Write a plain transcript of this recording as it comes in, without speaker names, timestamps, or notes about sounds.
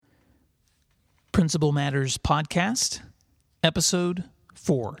Principal Matters Podcast, Episode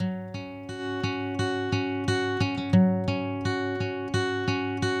 4.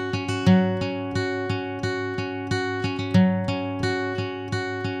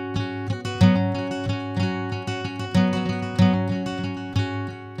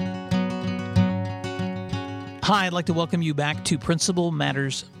 Hi, I'd like to welcome you back to Principal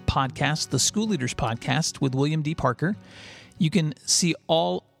Matters Podcast, the School Leaders Podcast with William D. Parker. You can see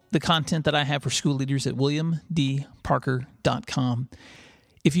all the content that I have for school leaders at williamdparker.com.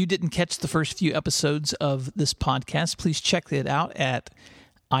 If you didn't catch the first few episodes of this podcast, please check it out at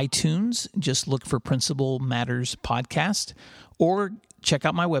iTunes. Just look for Principal Matters Podcast, or check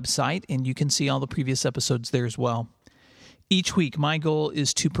out my website, and you can see all the previous episodes there as well. Each week, my goal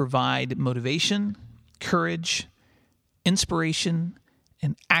is to provide motivation, courage, inspiration,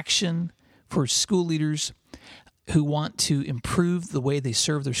 and action for school leaders who want to improve the way they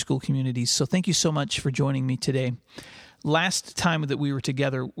serve their school communities. So thank you so much for joining me today. Last time that we were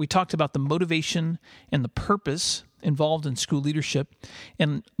together, we talked about the motivation and the purpose involved in school leadership,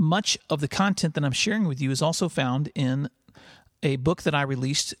 and much of the content that I'm sharing with you is also found in a book that I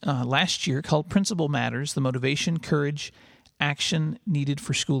released last year called Principal Matters, The Motivation, Courage, Action Needed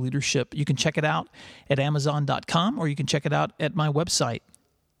for School Leadership. You can check it out at Amazon.com, or you can check it out at my website.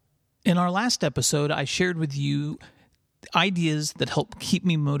 In our last episode, I shared with you ideas that help keep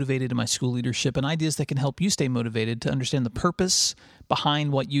me motivated in my school leadership and ideas that can help you stay motivated to understand the purpose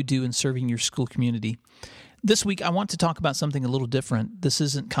behind what you do in serving your school community. This week, I want to talk about something a little different. This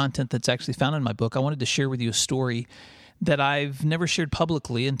isn't content that's actually found in my book. I wanted to share with you a story that I've never shared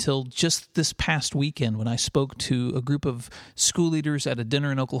publicly until just this past weekend when I spoke to a group of school leaders at a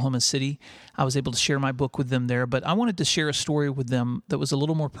dinner in Oklahoma City. I was able to share my book with them there, but I wanted to share a story with them that was a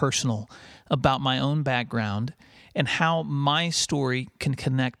little more personal about my own background and how my story can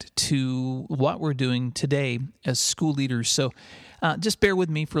connect to what we're doing today as school leaders. So just bear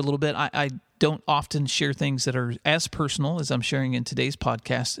with me for a little bit. I don't often share things that are as personal as I'm sharing in today's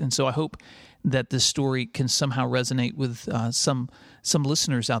podcast, and so I hope that this story can somehow resonate with some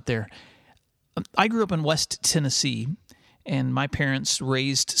listeners out there. I grew up in West Tennessee, and my parents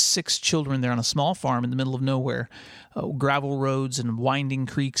raised 6 children there on a small farm in the middle of nowhere. Gravel roads and winding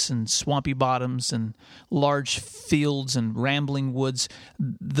creeks and swampy bottoms and large fields and rambling woods.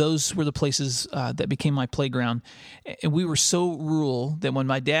 Those were the places that became my playground. And we were so rural that when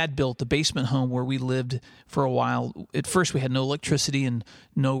my dad built the basement home where we lived for a while, at first we had no electricity and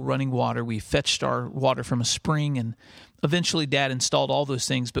no running water. We fetched our water from a spring, and eventually Dad installed all those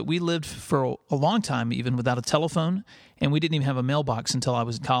things. But we lived for a long time even without a telephone, and we didn't even have a mailbox until I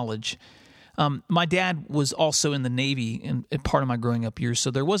was in college. My dad was also in the Navy in part of my growing up years, so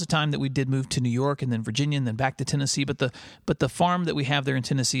there was a time that we did move to New York and then Virginia and then back to Tennessee. But the farm that we have there in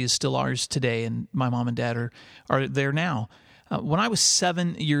Tennessee is still ours today, and my mom and dad are there now. When I was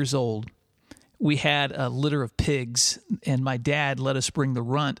 7 years old, we had a litter of pigs, and my dad let us bring the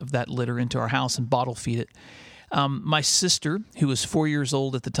runt of that litter into our house and bottle feed it. My sister, who was 4 years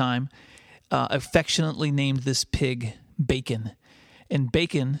old at the time, affectionately named this pig Bacon. And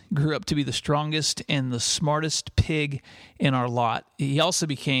Bacon grew up to be the strongest and the smartest pig in our lot. He also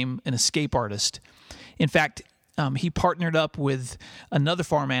became an escape artist. In fact, he partnered up with another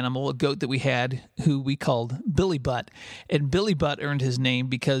farm animal, a goat that we had, who we called Billy Butt. And Billy Butt earned his name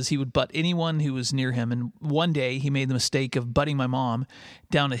because he would butt anyone who was near him. And one day he made the mistake of butting my mom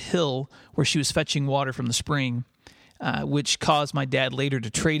down a hill where she was fetching water from the spring, which caused my dad later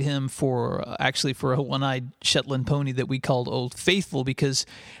to trade him for a one-eyed Shetland pony that we called Old Faithful, because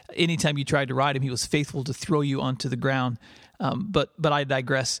anytime you tried to ride him, he was faithful to throw you onto the ground. But I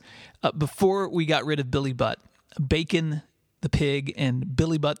digress. Before we got rid of Billy Butt, Bacon the pig and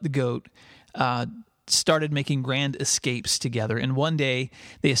Billy Butt the goat started making grand escapes together. And one day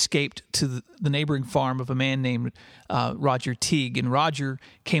they escaped to the neighboring farm of a man named Roger Teague. And Roger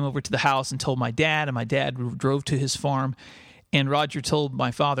came over to the house and told my dad, and my dad drove to his farm. And Roger told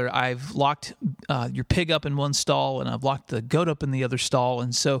my father, I've locked your pig up in one stall and I've locked the goat up in the other stall.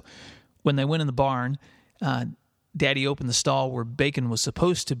 And so when they went in the barn, Daddy opened the stall where Bacon was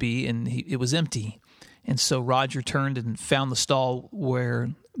supposed to be, and it was empty. And so Roger turned and found the stall where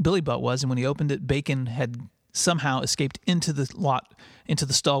Billy Butt was, and when he opened it, Bacon had somehow escaped into the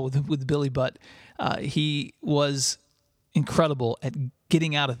stall with Billy Butt. He was incredible at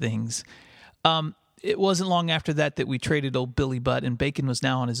getting out of things. It wasn't long after that we traded old Billy Butt, and Bacon was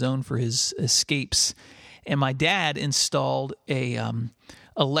now on his own for his escapes. And my dad installed a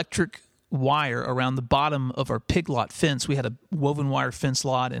electric wire around the bottom of our pig lot fence. We had a woven wire fence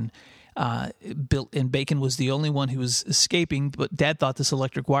lot, and built, and Bacon was the only one who was escaping, but Dad thought this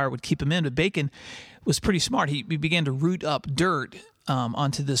electric wire would keep him in. But Bacon was pretty smart. He began to root up dirt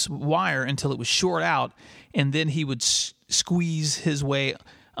onto this wire until it was short out, and then he would squeeze his way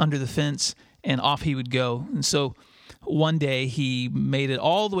under the fence, and off he would go. And so one day he made it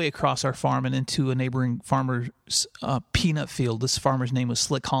all the way across our farm and into a neighboring farmer's peanut field. This farmer's name was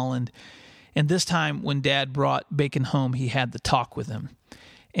Slick Holland. And this time when Dad brought Bacon home, he had the talk with him.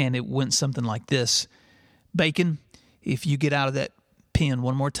 And it went something like this: Bacon, if you get out of that pen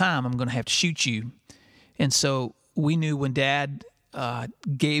one more time, I'm going to have to shoot you. And so we knew when Dad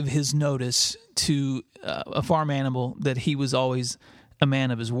gave his notice to a farm animal that he was always a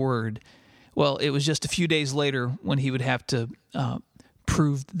man of his word. Well, it was just a few days later when he would have to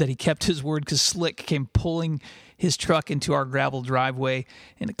prove that he kept his word, because Slick came pulling his truck into our gravel driveway,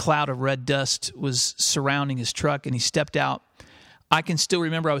 and a cloud of red dust was surrounding his truck, and he stepped out. I can still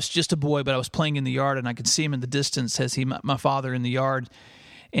remember I was just a boy, but I was playing in the yard, and I could see him in the distance as he met my father in the yard,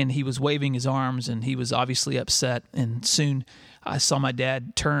 and he was waving his arms, and he was obviously upset. And soon I saw my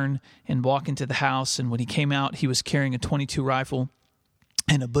dad turn and walk into the house, and when he came out, he was carrying a .22 rifle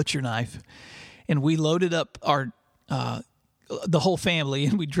and a butcher knife. And we loaded up our the whole family,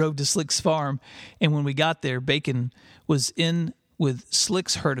 and we drove to Slick's farm. And when we got there, Bacon was in with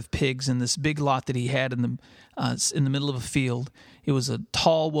Slick's herd of pigs in this big lot that he had in the middle of a field. It was a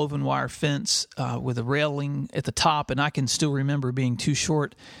tall woven wire fence with a railing at the top, and I can still remember being too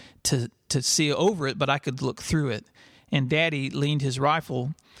short to see over it, but I could look through it. And Daddy leaned his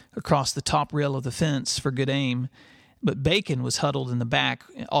rifle across the top rail of the fence for good aim, but Bacon was huddled in the back.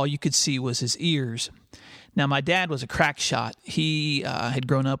 All you could see was his ears. Now, my dad was a crack shot. He had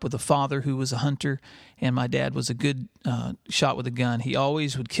grown up with a father who was a hunter, and my dad was a good shot with a gun. He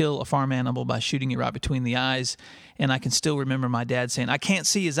always would kill a farm animal by shooting it right between the eyes, and I can still remember my dad saying, "I can't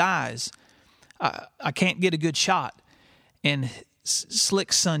see his eyes. I can't get a good shot." And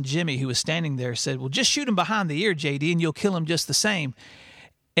Slick's son, Jimmy, who was standing there, said, "Well, just shoot him behind the ear, JD, and you'll kill him just the same."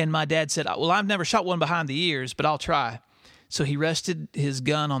 And my dad said, "Well, I've never shot one behind the ears, but I'll try." So he rested his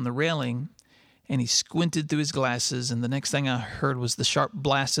gun on the railing, and he squinted through his glasses, and the next thing I heard was the sharp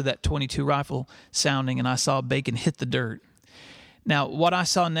blast of that .22 rifle sounding, and I saw Bacon hit the dirt. Now, what I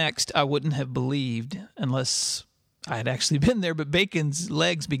saw next, I wouldn't have believed unless I had actually been there, but Bacon's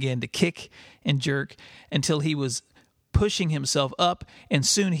legs began to kick and jerk until he was pushing himself up, and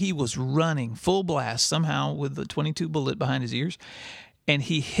soon he was running full blast, somehow with the .22 bullet behind his ears, and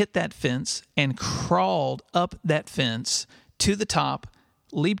he hit that fence and crawled up that fence to the top,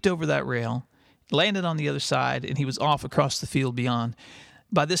 leaped over that rail, landed on the other side, and he was off across the field beyond.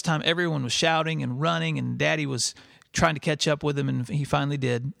 By this time, everyone was shouting and running, and Daddy was trying to catch up with him, and he finally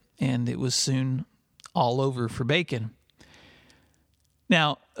did, and it was soon all over for Bacon.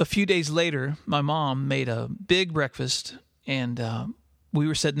 Now, a few days later, my mom made a big breakfast, and we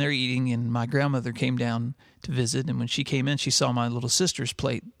were sitting there eating, and my grandmother came down to visit, and when she came in, she saw my little sister's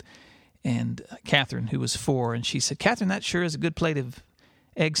plate, and Catherine, who was 4, and she said, "Catherine, that sure is a good plate of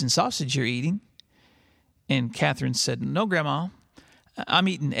eggs and sausage you're eating." And Catherine said, "No, Grandma, I'm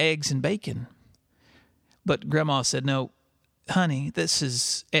eating eggs and bacon." But Grandma said, "No, honey, this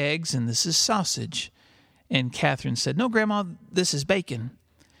is eggs and this is sausage." And Catherine said, "No, Grandma, this is bacon."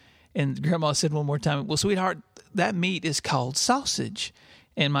 And Grandma said one more time, "Well, sweetheart, that meat is called sausage."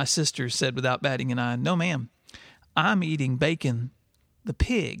 And my sister said without batting an eye, "No, ma'am, I'm eating Bacon the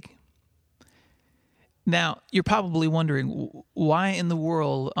pig." Now, you're probably wondering, why in the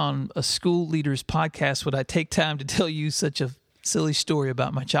world on a school leader's podcast would I take time to tell you such a silly story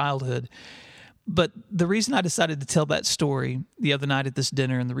about my childhood? But the reason I decided to tell that story the other night at this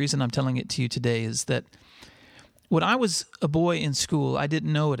dinner, and the reason I'm telling it to you today, is that when I was a boy in school, I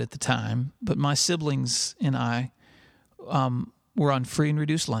didn't know it at the time, but my siblings and I were on free and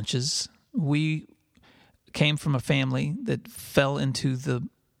reduced lunches. We came from a family that fell into the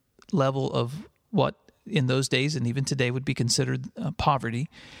level of what in those days and even today would be considered poverty.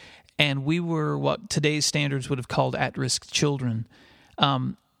 And we were what today's standards would have called at-risk children.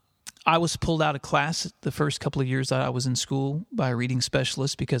 I was pulled out of class the first couple of years that I was in school by a reading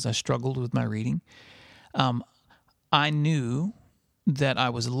specialist because I struggled with my reading. I knew that I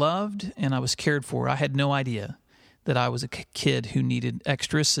was loved and I was cared for. I had no idea that I was a kid who needed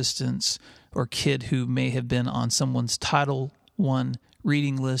extra assistance or kid who may have been on someone's Title I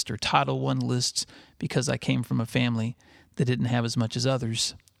reading list or Title I lists because I came from a family that didn't have as much as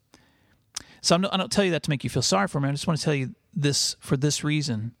others. So I don't tell you that to make you feel sorry for me. I just want to tell you this for this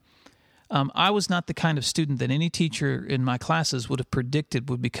reason. I was not the kind of student that any teacher in my classes would have predicted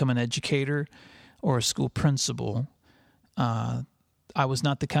would become an educator or a school principal. I was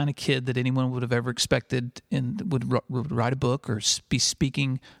not the kind of kid that anyone would have ever expected and would write a book or be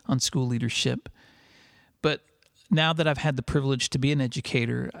speaking on school leadership. But now that I've had the privilege to be an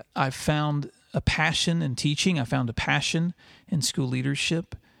educator, I've found a passion in teaching. I found a passion in school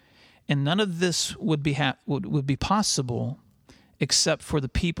leadership. And none of this would be possible except for the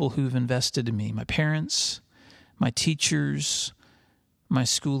people who've invested in me, my parents, my teachers, my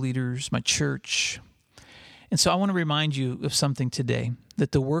school leaders, my church. And so I want to remind you of something today,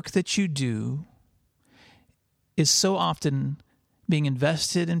 that the work that you do is so often being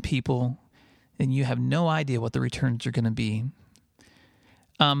invested in people, and you have no idea what the returns are going to be.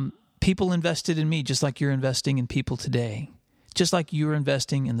 People invested in me just like you're investing in people today, just like you're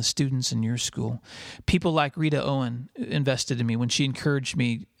investing in the students in your school. People like Rita Owen invested in me when she encouraged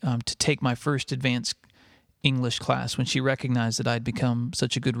me to take my first advanced English class, when she recognized that I'd become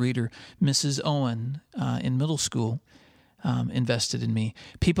such a good reader. Mrs. Owen in middle school invested in me.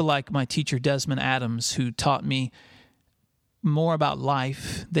 People like my teacher Desmond Adams, who taught me more about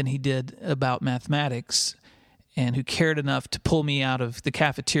life than he did about mathematics, and who cared enough to pull me out of the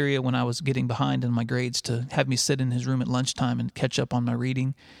cafeteria when I was getting behind in my grades to have me sit in his room at lunchtime and catch up on my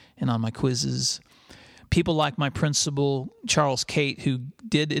reading and on my quizzes. People like my principal, Charles Cate, who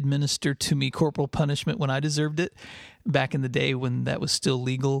did administer to me corporal punishment when I deserved it back in the day when that was still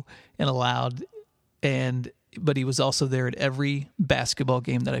legal and allowed. But he was also there at every basketball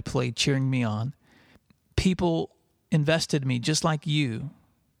game that I played, cheering me on. People invested in me just like you.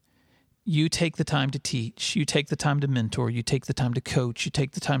 You take the time to teach. You take the time to mentor. You take the time to coach. You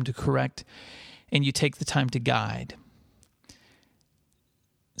take the time to correct. And you take the time to guide.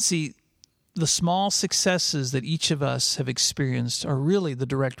 See, the small successes that each of us have experienced are really the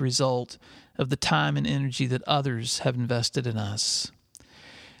direct result of the time and energy that others have invested in us.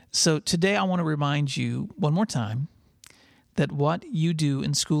 So today I want to remind you one more time that what you do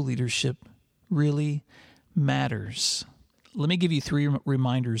in school leadership really matters. Let me give you 3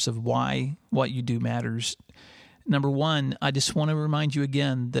 reminders of why what you do matters. Number 1, I just want to remind you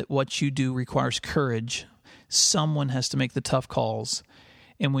again that what you do requires courage. Someone has to make the tough calls.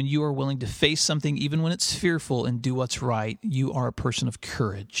 And when you are willing to face something, even when it's fearful, and do what's right, you are a person of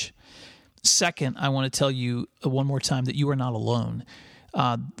courage. Second, I want to tell you one more time that you are not alone.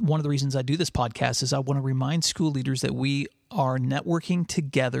 One of the reasons I do this podcast is I want to remind school leaders that we are networking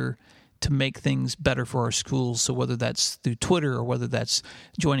together to make things better for our schools. So whether that's through Twitter, or whether that's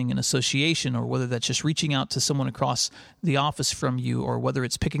joining an association, or whether that's just reaching out to someone across the office from you, or whether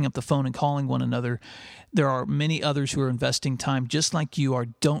it's picking up the phone and calling one another, there are many others who are investing time just like you are.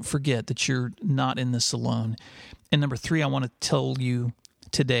 Don't forget that you're not in this alone. And number 3, I want to tell you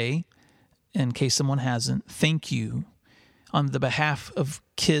today, in case someone hasn't, thank you on the behalf of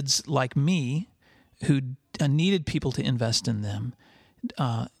kids like me who needed people to invest in them,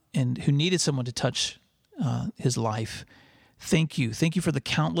 and who needed someone to touch his life. Thank you. Thank you for the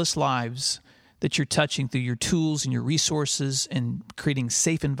countless lives that you're touching through your tools and your resources, and creating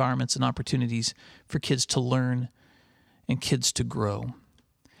safe environments and opportunities for kids to learn and kids to grow.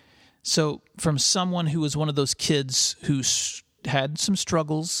 So from someone who was one of those kids who had some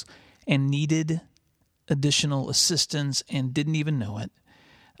struggles and needed additional assistance and didn't even know it,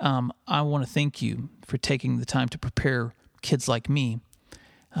 I want to thank you for taking the time to prepare kids like me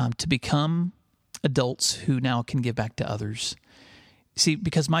to become adults who now can give back to others. See,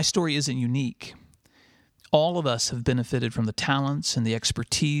 because my story isn't unique. All of us have benefited from the talents and the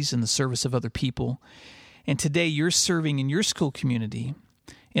expertise and the service of other people. And today you're serving in your school community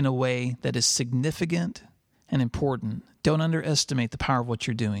in a way that is significant and important. Don't underestimate the power of what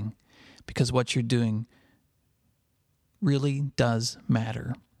you're doing, because what you're doing really does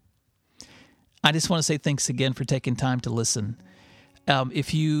matter. I just want to say thanks again for taking time to listen.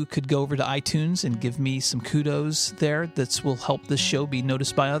 If you could go over to iTunes and give me some kudos there, that will help this show be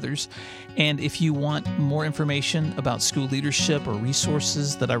noticed by others. And if you want more information about school leadership or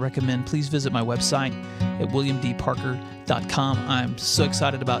resources that I recommend, please visit my website at williamdparker.com. I'm so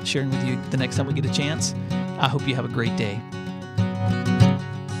excited about sharing with you the next time we get a chance. I hope you have a great day.